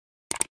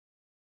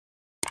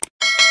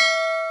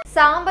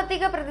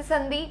സാമ്പത്തിക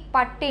പ്രതിസന്ധി,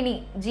 പട്ടിണി,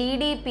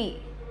 GDP,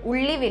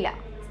 ഉള്ളിവില,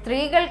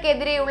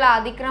 സ്ത്രീകൾക്കെതിരെയുള്ള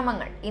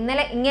അതിക്രമങ്ങൾ,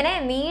 ഇങ്ങനെ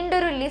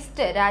നീണ്ടൊരു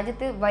ലിസ്റ്റ്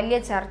രാജ്യത്ത് വലിയ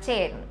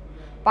ചർച്ചയായിരുന്നു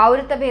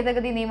പൗരത്വ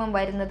ഭേദഗതി നിയമം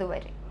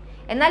വരുന്നതുവരെ.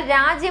 എന്നാൽ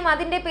രാജ്യം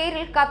അതിന്റെ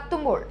പേരിൽ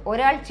കത്തുമ്പോൾ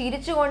ഒരാൾ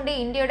ചിരിച്ചുകൊണ്ട്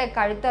ഇന്ത്യയുടെ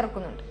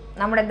കഴുത്തറക്കുന്നുണ്ട്,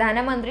 നമ്മുടെ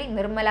ധനമന്ത്രി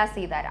നിർമ്മല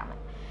സീതാരാമൻ.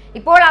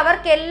 ഇപ്പോൾ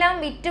അവർക്കെല്ലാം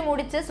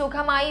വിറ്റുമുടിച്ച്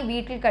സുഖമായി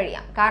വീട്ടിൽ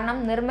കഴിയാം. കാരണം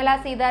നിർമ്മല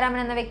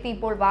സീതാരാമൻ എന്ന വ്യക്തി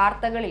ഇപ്പോൾ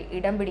വാർത്തകളിൽ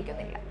ഇടം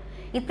പിടിക്കുന്നില്ല.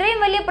 ഇത്രയും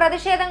വലിയ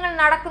പ്രതിഷേധങ്ങൾ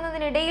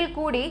നടക്കുന്നതിനിടയിൽ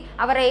കൂടി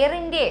അവർ എയർ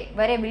ഇന്ത്യയെ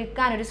വരെ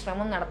വിൽക്കാൻ ഒരു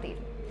ശ്രമം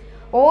നടത്തിയിരുന്നു.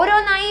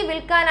 ഓരോന്നായി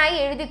വിൽക്കാനായി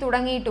എഴുതി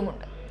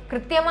തുടങ്ങിയിട്ടുമുണ്ട്.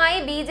 കൃത്യമായി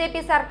BJP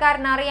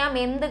സർക്കാരിന് അറിയാം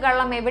എന്ത്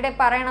കള്ളം എവിടെ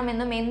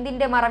പറയണമെന്നും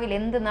എന്തിന്റെ മറവിൽ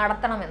എന്ത്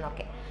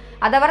നടത്തണമെന്നൊക്കെ.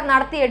 അതവർ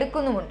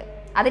നടത്തിയെടുക്കുന്നുമുണ്ട്.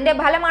 അതിന്റെ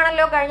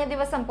ഫലമാണല്ലോ കഴിഞ്ഞ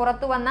ദിവസം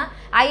പുറത്തു വന്ന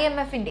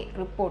IMFന്റെ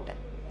റിപ്പോർട്ട്.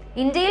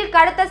 ഇന്ത്യയിൽ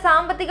കടുത്ത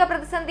സാമ്പത്തിക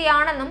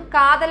പ്രതിസന്ധിയാണെന്നും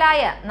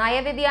കാതലായ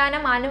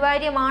നയവ്യതിയാനം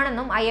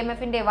അനിവാര്യമാണെന്നും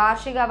IMFന്റെ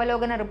വാർഷിക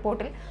അവലോകന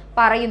റിപ്പോർട്ടിൽ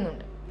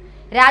പറയുന്നുണ്ട്.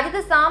 രാജ്യത്ത്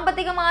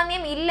സാമ്പത്തിക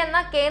മാന്ദ്യം ഇല്ലെന്ന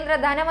കേന്ദ്ര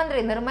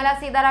ധനമന്ത്രി നിർമ്മല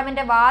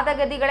സീതാരാമന്റെ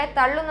വാദഗതികളെ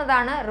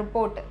തള്ളുന്നതാണ്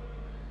റിപ്പോർട്ട്.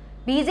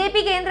 BJP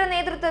കേന്ദ്ര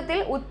നേതൃത്വത്തിൽ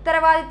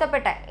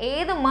ഉത്തരവാദിത്തപ്പെട്ട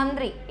ഏത്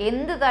മന്ത്രി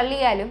എന്ത്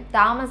തള്ളിയാലും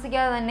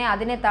താമസിക്കാതെ തന്നെ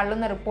അതിനെ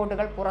തള്ളുന്ന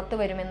റിപ്പോർട്ടുകൾ പുറത്തു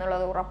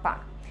വരുമെന്നുള്ളത്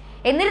ഉറപ്പാണ്.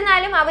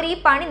 എന്നിരുന്നാലും അവർ ഈ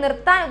പണി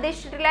നിർത്താൻ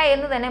ഉദ്ദേശിച്ചിട്ടില്ല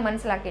എന്ന് തന്നെ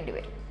മനസ്സിലാക്കേണ്ടി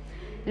വരും.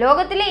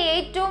 ലോകത്തിലെ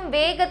ഏറ്റവും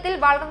വേഗത്തിൽ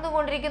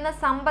വളർന്നുകൊണ്ടിരിക്കുന്ന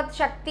സമ്പദ്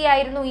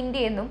ശക്തിയായിരുന്നു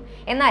ഇന്ത്യയെന്നും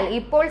എന്നാൽ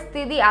ഇപ്പോൾ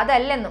സ്ഥിതി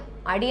അതല്ലെന്നും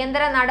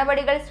അടിയന്തര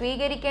നടപടികൾ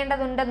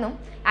സ്വീകരിക്കേണ്ടതുണ്ടെന്നും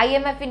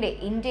IMFന്റെ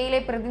ഇന്ത്യയിലെ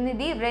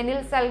പ്രതിനിധി റെനിൽ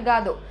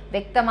സൽഗാദോ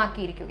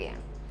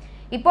വ്യക്തമാക്കിയിരിക്കുകയാണ്.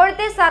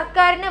 ഇപ്പോഴത്തെ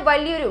സർക്കാരിന്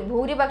വലിയൊരു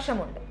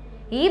ഭൂരിപക്ഷമുണ്ട്.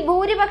 ഈ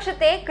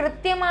ഭൂരിപക്ഷത്തെ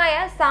കൃത്യമായ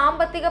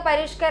സാമ്പത്തിക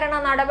പരിഷ്കരണ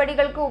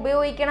നടപടികൾക്ക്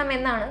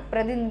ഉപയോഗിക്കണമെന്നാണ്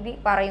പ്രതിനിധി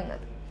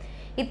പറയുന്നത്.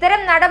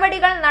 ഇത്തരം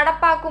നടപടികൾ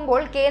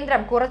നടപ്പാക്കുമ്പോൾ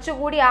കേന്ദ്രം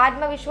കുറച്ചുകൂടി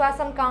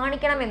ആത്മവിശ്വാസം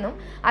കാണിക്കണമെന്നും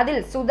അതിൽ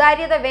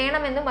സുതാര്യത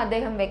വേണമെന്നും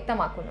അദ്ദേഹം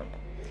വ്യക്തമാക്കുന്നുണ്ട്.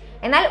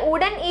 എന്നാൽ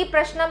ഉടൻ ഈ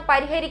പ്രശ്നം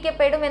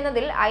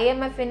പരിഹരിക്കപ്പെടുമെന്നതിൽ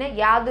IMFന്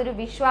യാതൊരു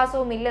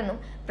വിശ്വാസവുമില്ലെന്നും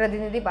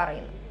പ്രതിനിധി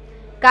പറയുന്നു.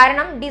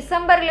 കാരണം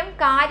ഡിസംബറിലും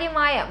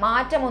കാര്യമായ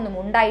മാറ്റമൊന്നും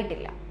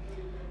ഉണ്ടായിട്ടില്ല.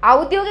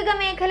 ഔദ്യോഗിക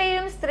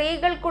മേഖലയിലും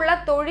സ്ത്രീകൾക്കുള്ള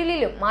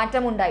തൊഴിലിലും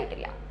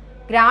മാറ്റമുണ്ടായിട്ടില്ല.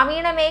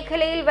 ഗ്രാമീണ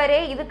മേഖലയിൽ വരെ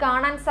ഇത്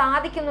കാണാൻ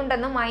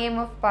സാധിക്കുന്നുണ്ടെന്നും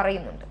IMF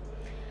പറയുന്നുണ്ട്.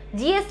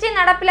 GST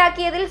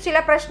നടപ്പിലാക്കിയതിൽ ചില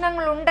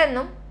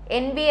പ്രശ്നങ്ങളുണ്ടെന്നും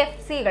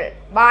NBFCകൾ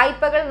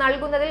വായ്പകൾ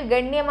നൽകുന്നതിൽ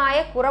ഗണ്യമായ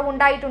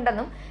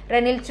കുറവുണ്ടായിട്ടുണ്ടെന്നും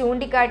റെനിൽ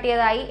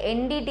ചൂണ്ടിക്കാട്ടിയതായി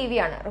NDTV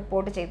ആണ്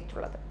റിപ്പോർട്ട്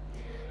ചെയ്തിട്ടുള്ളത്.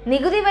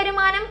 നികുതി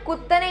വരുമാനം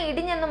കുത്തനെ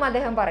ഇടിഞ്ഞെന്നും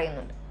അദ്ദേഹം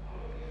പറയുന്നുണ്ട്.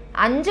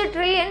 5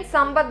 ട്രില്യൺ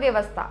സമ്പദ്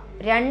വ്യവസ്ഥ,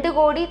 2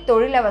 കോടി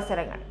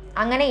തൊഴിലവസരങ്ങൾ,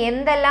 അങ്ങനെ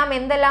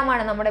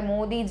എന്തെല്ലാമാണ് നമ്മുടെ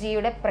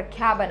മോദിജിയുടെ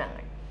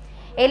പ്രഖ്യാപനങ്ങൾ.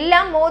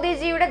 എല്ലാം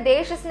മോദിജിയുടെ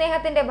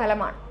ദേശസ്നേഹത്തിന്റെ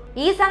ഫലമാണ്.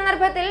 ഈ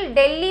സന്ദർഭത്തിൽ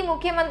ഡൽഹി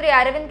മുഖ്യമന്ത്രി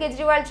അരവിന്ദ്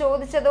കെജ്രിവാൾ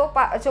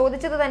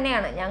ചോദിച്ചത്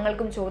തന്നെയാണ്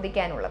ഞങ്ങൾക്കും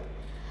ചോദിക്കാനുള്ളത്.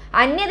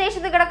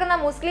 അന്യദേശത്ത് കിടക്കുന്ന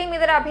മുസ്ലിം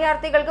ഇതര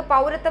അഭയാർത്ഥികൾക്ക്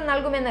പൗരത്വം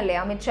നൽകുമെന്നല്ലേ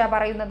അമിത്ഷാ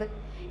പറയുന്നത്?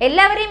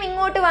 എല്ലാവരെയും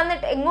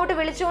ഇങ്ങോട്ട്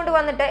വിളിച്ചുകൊണ്ട്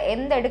വന്നിട്ട്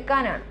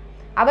എന്തെടുക്കാനാണ്?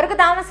 അവർക്ക്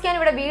താമസിക്കാൻ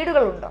ഇവിടെ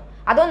വീടുകളുണ്ടോ?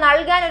 അതോ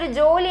നൽകാൻ ഒരു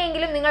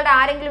ജോലിയെങ്കിലും നിങ്ങളുടെ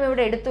ആരെങ്കിലും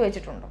ഇവിടെ എടുത്തു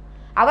വെച്ചിട്ടുണ്ടോ?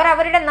 അവർ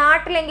അവരുടെ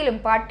നാട്ടിലെങ്കിലും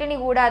പട്ടിണി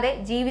കൂടാതെ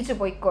ജീവിച്ചു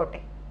പോയിക്കോട്ടെ.